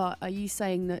 But are you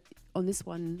saying that on this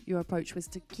one, your approach was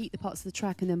to keep the parts of the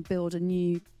track and then build a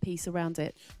new piece around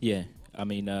it? Yeah, I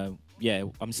mean,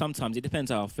 sometimes it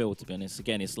depends how I feel, to be honest.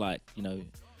 Again, it's like, you know,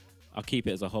 I keep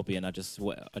it as a hobby, and I just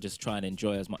try and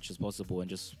enjoy as much as possible and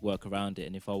just work around it.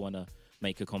 And if I want to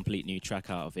make a complete new track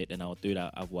out of it, then I'll do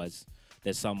that. Otherwise,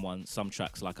 there's some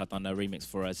tracks, like I've done a remix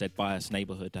for Zed Bias,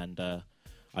 Neighbourhood, and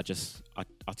I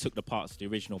took the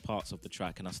original parts of the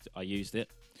track, and I used it,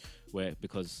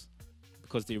 because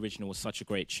the original was such a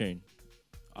great tune,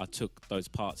 I took those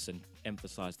parts and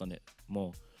emphasised on it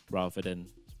more rather than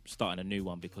starting a new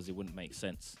one, because it wouldn't make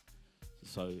sense.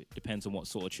 So it depends on what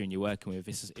sort of tune you're working with.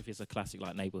 If it's a classic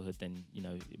like Neighbourhood, then you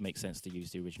know it makes sense to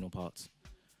use the original parts.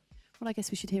 Well, I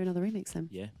guess we should hear another remix then.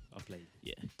 Yeah, I'll play.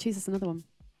 Yeah. Choose us another one.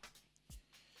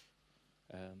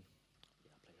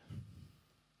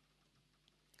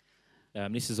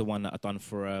 This is the one that I've done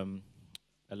for a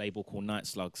label called Night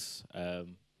Slugs.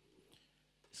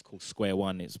 It's called Square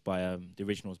One. It's by the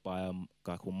original is by a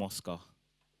guy called Mosca.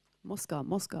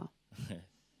 Mosca.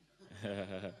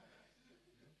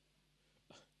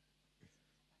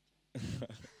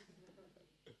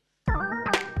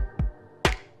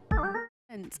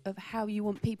 Of how you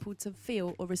want people to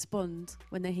feel or respond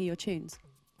when they hear your tunes?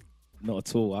 Not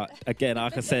at all. Again,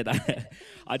 like I said,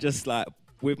 I just like,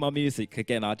 with my music,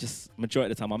 again,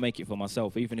 majority of the time I make it for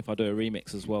myself, even if I do a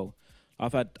remix as well.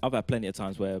 I've had plenty of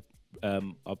times where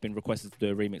I've been requested to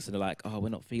do a remix and they're like, oh, we're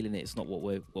not feeling it, it's not what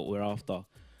we're after.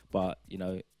 But, you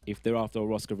know, if they're after a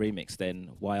Roska remix, then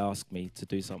why ask me to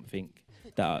do something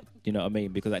that, you know what I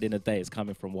mean? Because at the end of the day, it's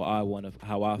coming from what I want,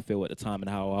 how I feel at the time, and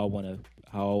how I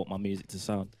want my music to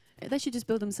sound. They should just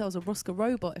build themselves a Roska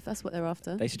robot if that's what they're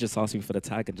after. They should just ask me for the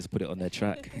tag and just put it on their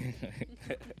track.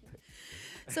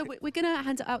 So we're going to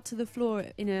hand it out to the floor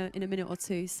in a minute or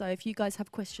two. So if you guys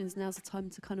have questions, now's the time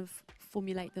to kind of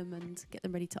formulate them and get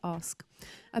them ready to ask.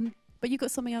 But you've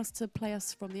got something else to play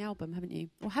us from the album, haven't you?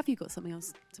 Or have you got something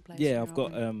else to play us? Yeah, I've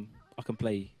got. I can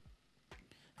play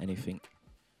anything.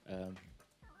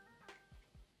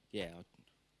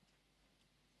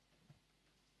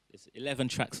 There's 11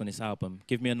 tracks on this album.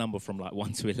 Give me a number from like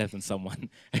 1 to 11, someone,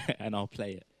 and I'll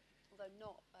play it. Although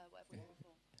not whatever we were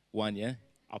before. 1, yeah.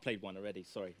 I played one already,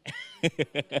 sorry.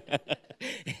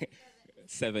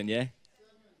 7, yeah?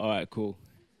 All right, cool.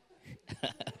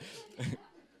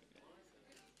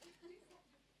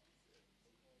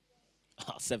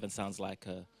 7 sounds like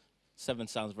 7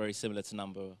 sounds very similar to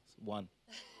number 1.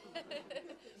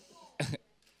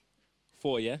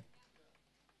 4, yeah?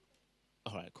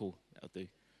 All right, cool. That'll do.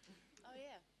 Oh,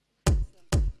 yeah.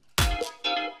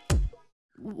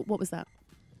 What was that?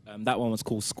 That one was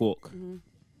called Squawk. Mm-hmm.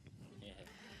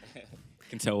 Yeah.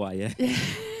 Can tell why, yeah?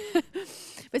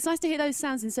 But it's nice to hear those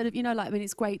sounds instead of, like, I mean,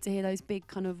 it's great to hear those big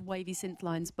kind of wavy synth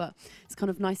lines, but it's kind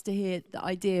of nice to hear the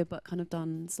idea, but kind of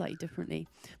done slightly differently.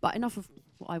 But enough of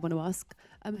what I want to ask.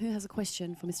 Who has a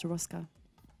question for Mr. Roska?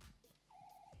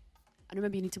 And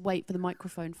remember, you need to wait for the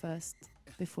microphone first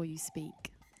before you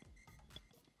speak.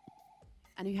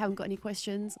 And if you haven't got any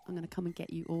questions, I'm going to come and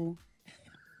get you all.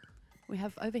 We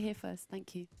have over here first.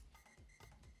 Thank you.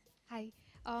 Hi.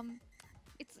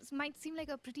 It might seem like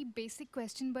a pretty basic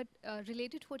question, but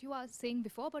related to what you were saying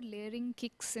before about layering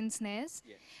kicks and snares.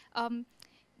 Yeah.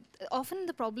 Often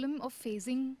the problem of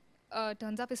phasing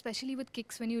turns up, especially with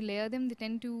kicks. When you layer them,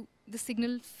 the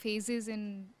signal phases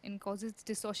and causes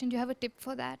distortion. Do you have a tip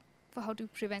for that, for how to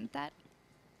prevent that?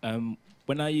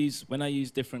 When I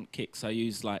use different kicks, I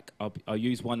use I'll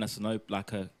use one that's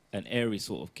an airy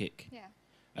sort of kick. Yeah.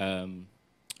 And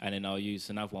then I'll use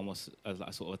another one as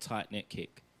like sort of a tight knit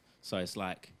kick. So it's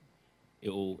like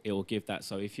it will give that.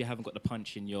 So if you haven't got the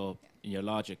punch in your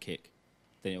larger kick,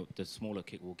 then the smaller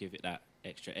kick will give it that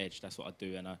extra edge. That's what I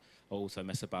do, and I also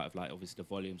mess about with like obviously the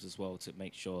volumes as well to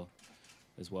make sure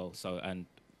as well. So and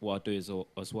what I do is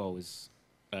as well is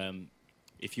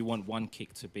if you want one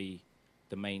kick to be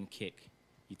the main kick,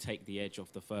 you take the edge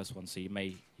off the first one, so you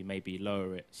maybe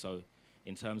lower it. So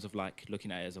in terms of like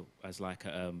looking at it as like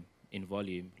in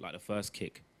volume, like the first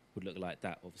kick would look like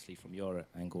that, obviously from your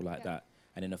angle like that,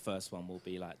 and then the first one will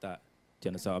be like that. Do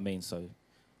you understand what I mean? So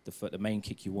the main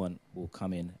kick you want will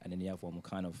come in, and then the other one will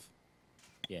kind of,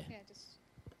 yeah.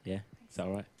 Yeah, is that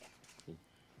all right? Yeah. Cool.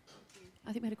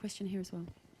 I think we had a question here as well.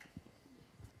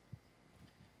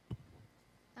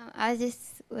 I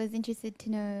just was interested to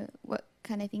know what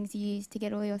kind of things you use to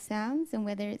get all your sounds, and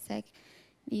whether it's like,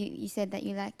 you said that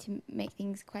you like to make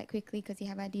things quite quickly because you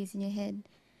have ideas in your head.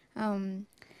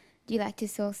 Do you like to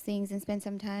source things and spend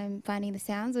some time finding the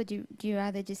sounds, or do you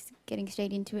rather just getting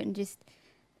straight into it and just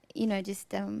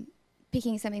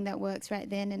picking something that works right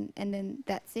then and then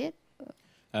that's it?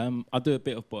 I do a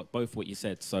bit of both what you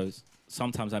said. So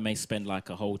sometimes I may spend like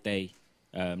a whole day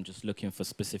just looking for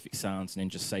specific sounds and then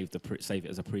just save it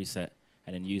as a preset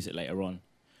and then use it later on.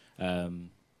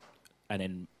 And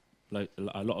then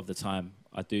a lot of the time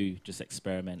I do just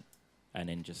experiment and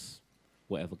then just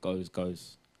whatever goes.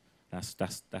 That's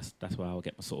where I'll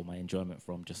get my enjoyment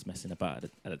from, just messing about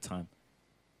at the time.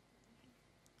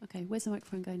 Okay, where's the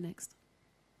microphone going next?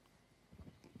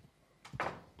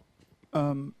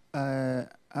 I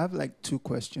have like 2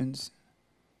 questions.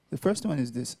 The first one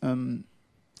is this: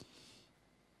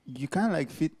 you kind of like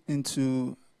fit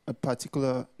into a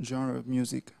particular genre of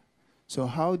music. So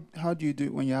how do you do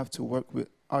it when you have to work with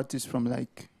artists from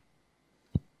like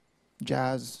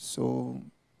jazz, soul,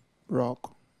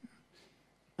 rock?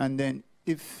 And then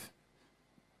if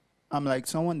I'm like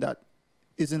someone that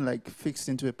isn't like fixed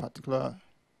into a particular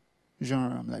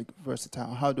genre, I'm like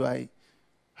versatile. How do I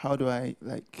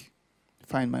like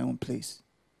find my own place?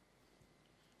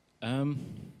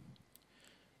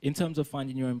 In terms of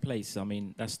finding your own place, I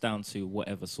mean, that's down to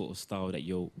whatever sort of style that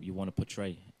you want to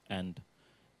portray. And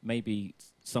maybe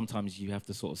sometimes you have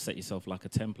to sort of set yourself like a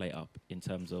template up in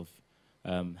terms of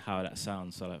how that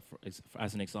sounds. So like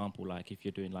as an example, like if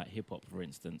you're doing like hip hop, for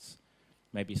instance,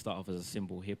 maybe start off as a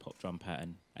simple hip hop drum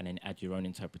pattern and then add your own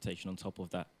interpretation on top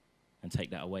of that and take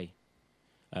that away.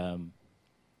 When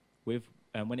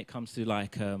it comes to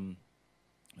like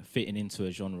fitting into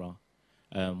a genre,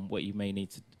 what you may need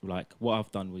to, like, what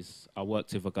I've done was I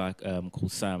worked with a guy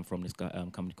called Sam from this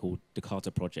company called the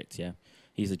Carter Project. Yeah,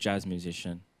 he's a jazz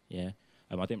musician. Yeah,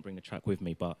 I didn't bring the track with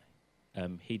me, but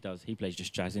he plays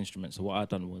just jazz instruments. So what I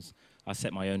done was I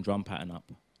set my own drum pattern up.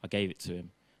 I gave it to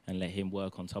him and let him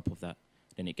work on top of that.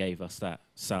 Then it gave us that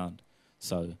sound.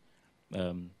 So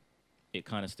it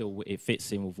kind of still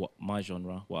fits in with what my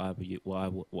genre, what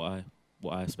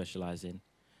I specialize in,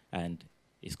 and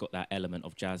it's got that element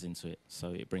of jazz into it. So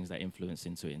it brings that influence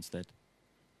into it instead.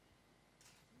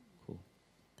 Cool.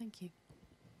 Thank you.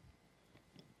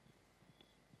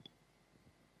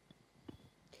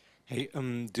 Hey,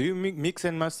 do you mix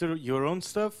and master your own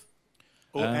stuff?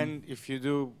 And if you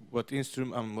do, what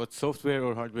software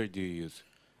or hardware do you use?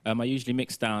 I usually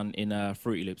mix down in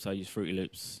Fruity Loops. I use Fruity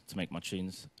Loops to make my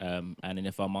tunes, and then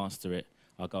if I master it,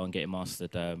 I'll go and get it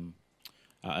mastered.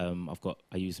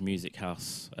 I use Music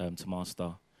House to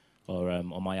master, or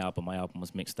on my album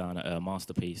was mixed down at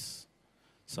Masterpiece.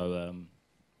 So,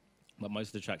 but most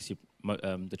of the tracks,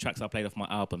 the tracks I played off my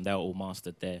album, they're all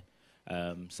mastered there.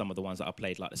 Some of the ones that I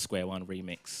played, like the Square One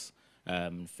remix,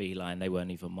 Feline, they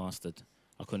weren't even mastered.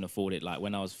 I couldn't afford it. Like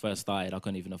when I was first started, I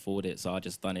couldn't even afford it, so I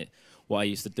just done it. What I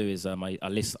used to do is I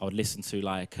would listen to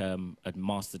like a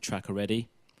mastered track already,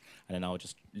 and then I would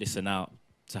just listen out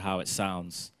to how it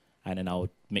sounds, and then I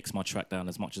would mix my track down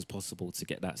as much as possible to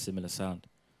get that similar sound.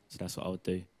 So that's what I would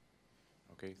do.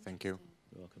 Okay, thank you.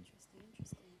 You're welcome.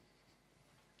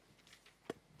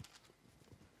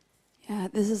 Yeah,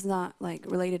 this is not like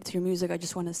related to your music. I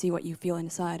just want to see what you feel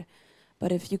inside.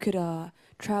 But if you could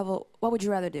travel, what would you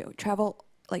rather do? Travel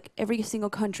like every single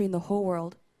country in the whole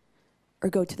world, or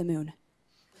go to the moon?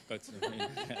 Go to the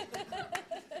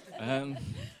moon.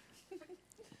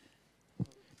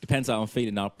 Depends how I'm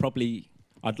feeling.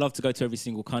 I'd love to go to every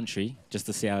single country just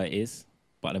to see how it is.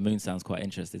 But the moon sounds quite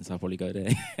interesting, so I'll probably go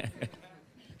there.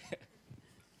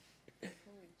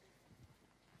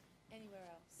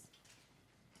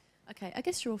 Okay, I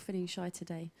guess you're all feeling shy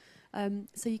today.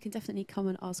 So you can definitely come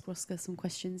and ask Roska some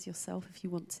questions yourself if you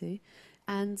want to.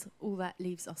 And all that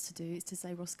leaves us to do is to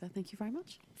say, Roska, thank you very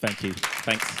much. Thank you.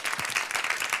 Thanks.